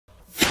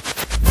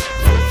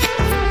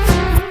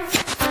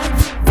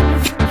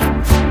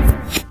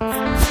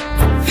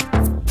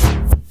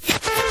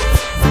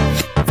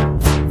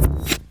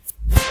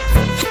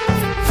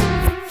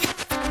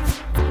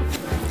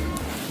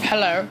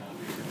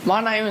My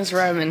name is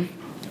Roman,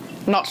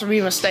 not to be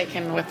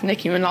mistaken with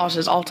Nicki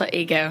Minaj's alter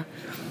ego.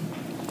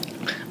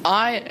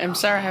 I am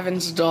Sarah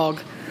Heaven's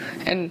dog,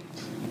 and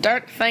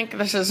don't think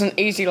this is an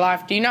easy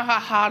life. Do you know how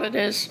hard it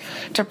is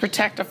to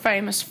protect a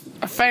famous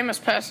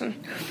person?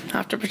 I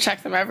have to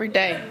protect them every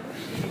day,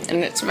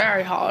 and it's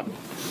very hard.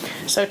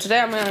 So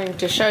today I'm going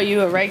to show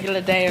you a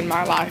regular day in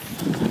my life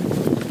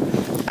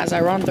as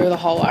I run through the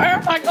hallway.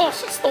 Oh my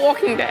gosh, it's The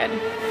Walking Dead.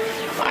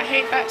 I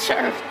hate that show.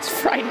 It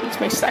frightens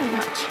me so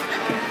much.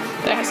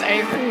 There's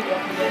Avery,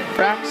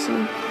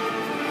 Braxton,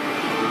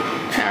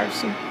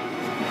 Harrison.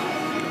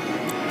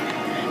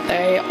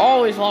 They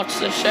always watch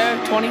this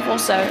show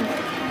 24/7.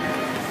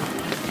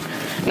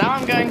 Now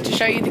I'm going to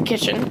show you the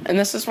kitchen, and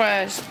this is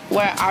where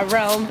I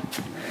roam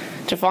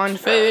to find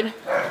food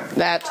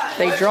that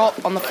they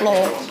drop on the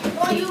floor.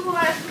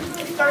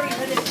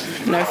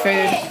 No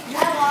food.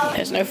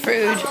 There's no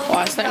food.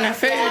 Why is there no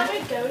food?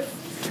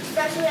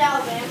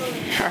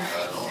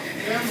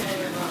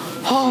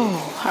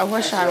 Oh, I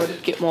wish I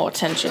would get more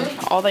attention.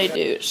 All they do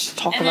is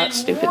talk about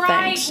stupid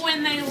things.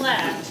 When they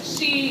left,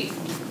 she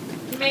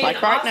made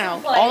like right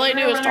now, all they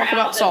do is talk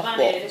about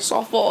softball.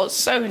 Softball is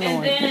so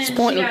annoying. It's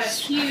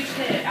pointless.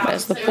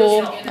 There's the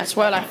pool. That's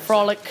where I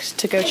frolic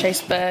to go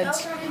chase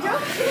birds.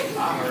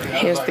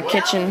 Here's the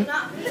kitchen.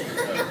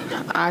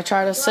 I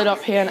try to sit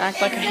up here and act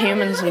like a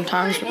human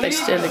sometimes, but they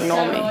still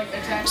ignore me.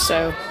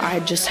 So I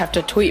just have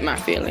to tweet my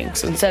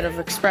feelings instead of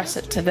express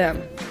it to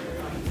them.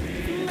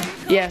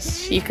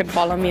 Yes, you can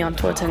follow me on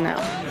Twitter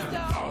now.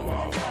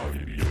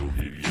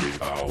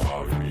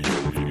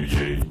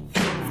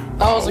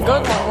 That was a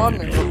good one,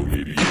 wasn't it?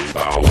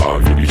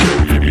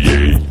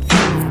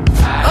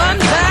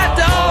 Untied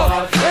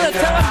dog in a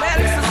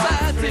telematic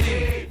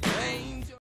society.